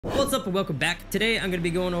What's up and welcome back. Today I'm going to be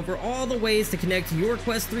going over all the ways to connect your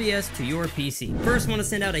Quest 3S to your PC. First, I want to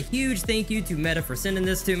send out a huge thank you to Meta for sending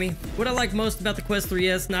this to me. What I like most about the Quest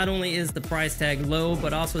 3S not only is the price tag low,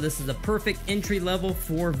 but also this is a perfect entry level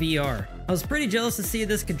for VR. I was pretty jealous to see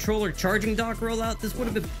this controller charging dock roll out. This would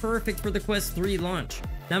have been perfect for the Quest 3 launch.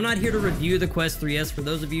 Now, I'm not here to review the Quest 3S. For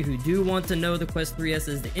those of you who do want to know, the Quest 3S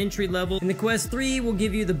is the entry level, and the Quest 3 will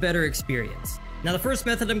give you the better experience. Now, the first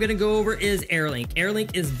method I'm going to go over is Airlink.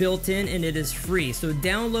 Airlink is built in and it is free, so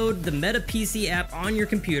download the Meta PC app on your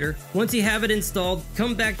computer. Once you have it installed,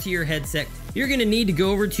 come back to your headset. You're going to need to go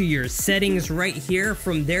over to your settings right here.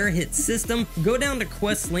 From there, hit System, go down to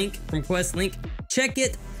Quest Link. From Quest Link, check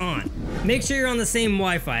it on. Make sure you're on the same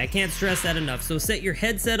Wi-Fi. I can't stress that enough. So set your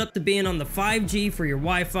headset up to being on the 5G for your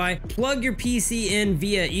Wi-Fi. Plug your PC in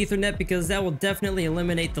via Ethernet because that will definitely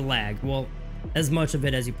eliminate the lag. Well, as much of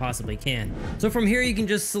it as you possibly can. So from here, you can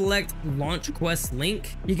just select Launch Quest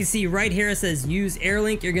Link. You can see right here it says Use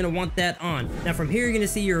Airlink. You're going to want that on. Now from here, you're going to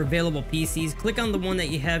see your available PCs. Click on the one that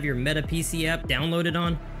you have your Meta PC app downloaded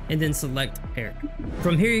on, and then select Pair.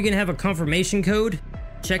 From here, you're going to have a confirmation code.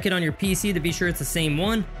 Check it on your PC to be sure it's the same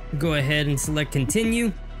one. Go ahead and select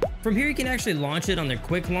Continue. From here, you can actually launch it on their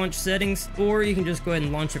quick launch settings, or you can just go ahead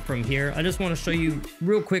and launch it from here. I just want to show you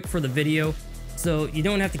real quick for the video, so you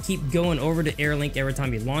don't have to keep going over to Airlink every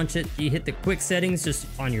time you launch it. You hit the quick settings just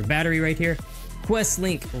on your battery right here. Quest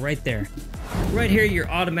Link right there. Right here, you're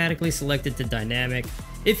automatically selected to dynamic.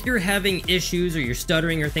 If you're having issues or you're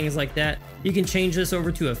stuttering or things like that, you can change this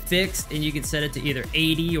over to a fixed and you can set it to either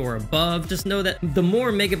 80 or above. Just know that the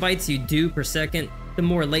more megabytes you do per second, the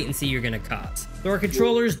more latency you're going to cause. So our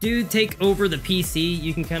controllers do take over the PC.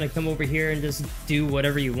 You can kind of come over here and just do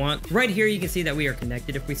whatever you want. Right here, you can see that we are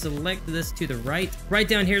connected. If we select this to the right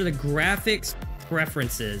down here, the graphics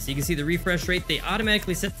preferences, you can see the refresh rate. They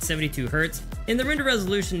automatically set to 72 Hertz, and the render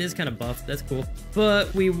resolution is kind of buffed. That's cool.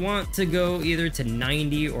 But we want to go either to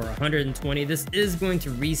 90 or 120. This is going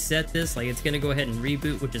to reset this, like it's going to go ahead and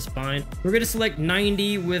reboot, which is fine. We're going to select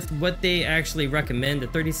 90 with what they actually recommend, the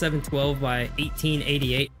 3712 by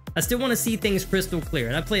 1888. I still want to see things crystal clear,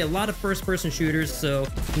 and I play a lot of first-person shooters, so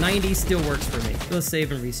 90 still works for me. Let's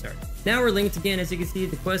save and restart. Now we're linked again. As you can see,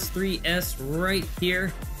 the Quest 3S right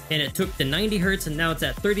here, and it took the 90 Hertz, and now it's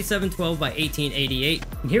at 3712 by 1888.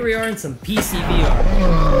 And here we are in some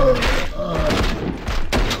PCVR. Oh,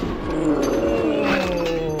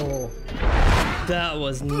 that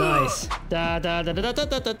was nice.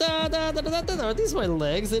 Are these my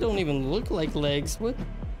legs? They don't even look like legs. What?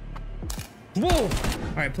 Whoa! All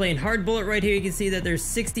right, playing hard bullet right here. You can see that there's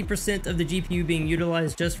 60% of the GPU being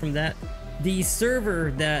utilized just from that. The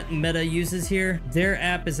server that Meta uses here, their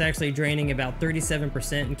app is actually draining about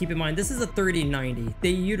 37%. And keep in mind, this is a 3090. They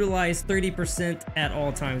utilize 30% at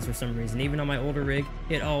all times for some reason. Even on my older rig,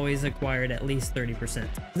 it always acquired at least 30%.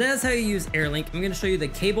 That's how you use Airlink. I'm going to show you the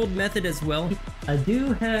cabled method as well. I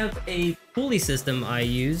do have a pulley system I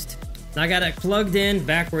used. I got it plugged in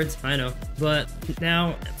backwards, I know. But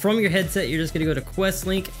now, from your headset, you're just going to go to Quest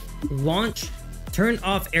Link, launch, turn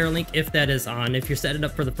off Airlink if that is on. If you're setting it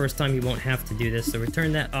up for the first time, you won't have to do this, so we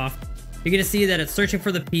turn that off. You're going to see that it's searching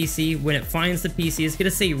for the PC. When it finds the PC, it's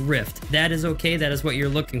going to say Rift. That is okay. That is what you're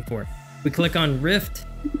looking for. We click on Rift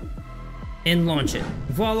and launch it.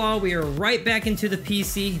 Voila, we are right back into the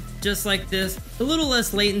PC, just like this. A little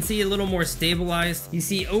less latency, a little more stabilized. You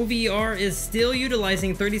see OVR is still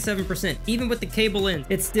utilizing 37%. Even with the cable in,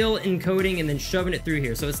 it's still encoding and then shoving it through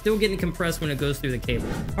here. So it's still getting compressed when it goes through the cable.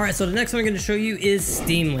 All right, so the next one I'm going to show you is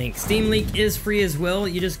Steam Link. Steam Link is free as well.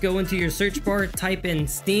 You just go into your search bar, type in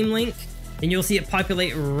Steam Link, and you'll see it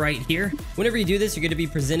populate right here. Whenever you do this, you're going to be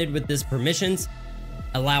presented with this permissions.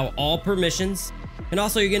 Allow all permissions. And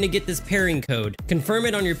also, you're going to get this pairing code. Confirm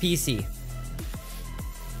it on your PC.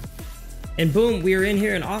 And boom, we are in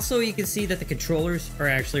here. And also, you can see that the controllers are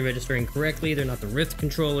actually registering correctly. They're not the Rift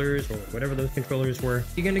controllers or whatever those controllers were.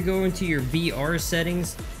 You're going to go into your VR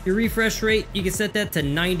settings. Your refresh rate, you can set that to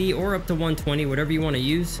 90 or up to 120, whatever you want to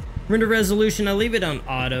use. Render resolution, I'll leave it on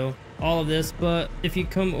auto, all of this. But if you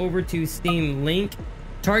come over to Steam Link,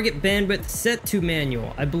 target bandwidth set to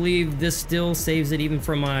manual. I believe this still saves it even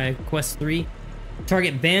from my Quest 3.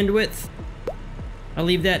 Target bandwidth, I'll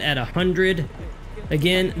leave that at 100.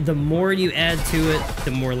 Again, the more you add to it,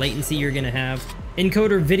 the more latency you're gonna have.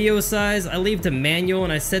 Encoder video size, I leave to manual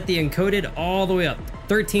and I set the encoded all the way up,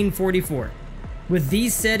 1344. With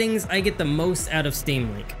these settings, I get the most out of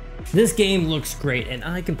Steam Link. This game looks great and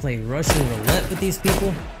I can play Russian roulette with these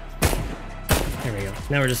people. There we go.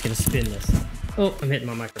 Now we're just gonna spin this. Oh, I'm hitting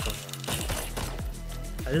my microphone.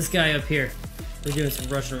 This guy up here, we're doing some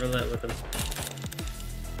Russian roulette with him.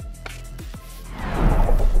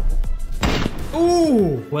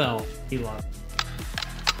 Ooh, well, he lost.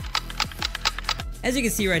 As you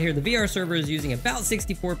can see right here, the VR server is using about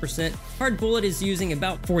 64%, Hard Bullet is using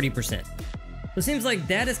about 40%. So it seems like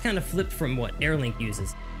that is kind of flipped from what Airlink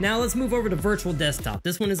uses. Now let's move over to Virtual Desktop.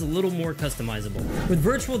 This one is a little more customizable. With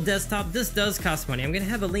Virtual Desktop, this does cost money. I'm gonna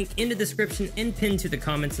have a link in the description and pinned to the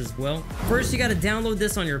comments as well. First, you gotta download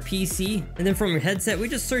this on your PC, and then from your headset, we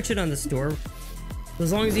just search it on the store. So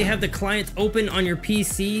as long as you have the client open on your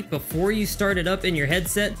PC before you start it up in your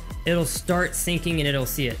headset, it'll start syncing and it'll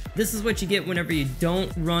see it. This is what you get whenever you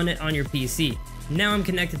don't run it on your PC. Now I'm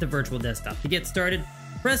connected to Virtual Desktop. To get started,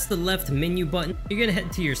 press the left menu button. You're gonna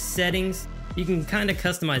head to your settings. You can kind of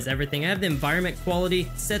customize everything. I have the environment quality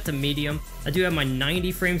set to medium. I do have my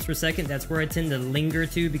 90 frames per second. That's where I tend to linger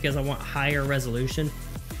to because I want higher resolution.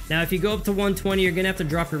 Now, if you go up to 120, you're gonna have to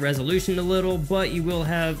drop your resolution a little, but you will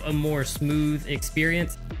have a more smooth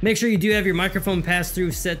experience. Make sure you do have your microphone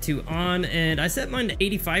pass-through set to on, and I set mine to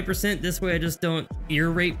 85%. This way I just don't ear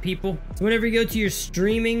rape people. So whenever you go to your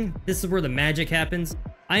streaming, this is where the magic happens.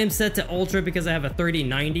 I am set to ultra because I have a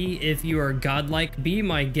 3090. If you are godlike, be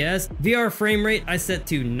my guest. VR frame rate, I set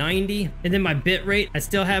to 90. And then my bit rate, I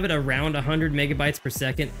still have it around 100 megabytes per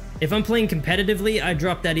second. If I'm playing competitively, I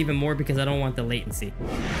drop that even more because I don't want the latency.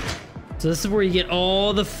 So this is where you get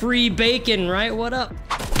all the free bacon, right? What up?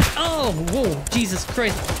 Oh, whoa, Jesus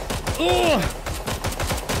Christ. Oh!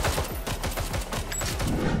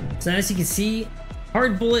 So as you can see,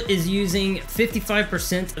 Hard Bullet is using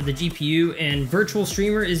 55% of the GPU and Virtual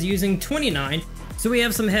Streamer is using 29%, so we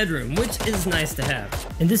have some headroom, which is nice to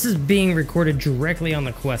have. And this is being recorded directly on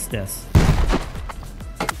the Quest desk.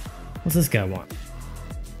 What's this guy want?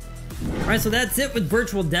 Alright, so that's it with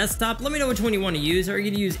Virtual Desktop. Let me know which one you want to use. Are you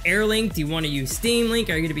going to use Airlink? Do you want to use Steam Link?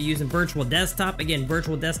 Are you going to be using Virtual Desktop? Again,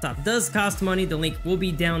 Virtual Desktop does cost money. The link will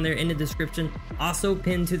be down there in the description, also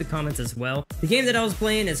pinned to the comments as well. The game that I was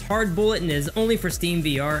playing is Hard Bullet and is only for Steam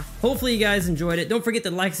VR. Hopefully you guys enjoyed it. Don't forget to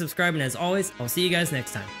like, subscribe, and as always, I'll see you guys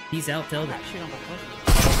next time. Peace out, till then.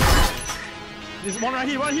 There's one right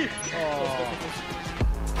here, right here.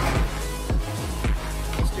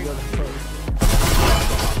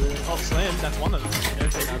 Oh, Slim, that's one of them.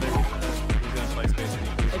 He's gonna play space.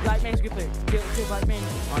 Hey, Black Man's good player. Kill Black Man.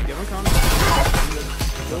 Come on, give him con.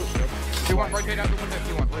 You want rotate out the window if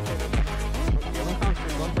you want. Rotate out. Give him con.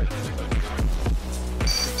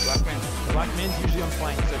 Black man. The Black Man's usually on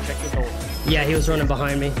flank, so check your door. Yeah, he was running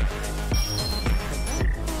behind me.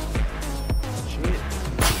 Shit.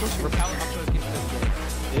 Repel him up so it keeps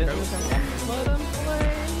Yeah. Let him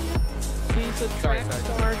play. He's a track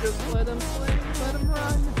star. Just let him play. Let him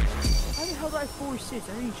run. How the hell did I 4-6?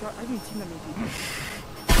 I didn't see that many people.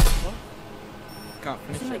 What? Can't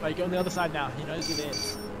finish it. Like, go on the other side now. He knows you're there.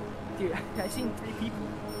 Dude, I seen 3 people.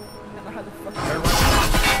 I don't know how the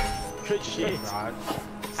fuck. Good shit.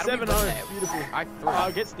 7-0. Beautiful. I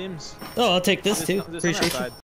threw. Get stims. Oh, I'll take this too. There's some Appreciate you. outside.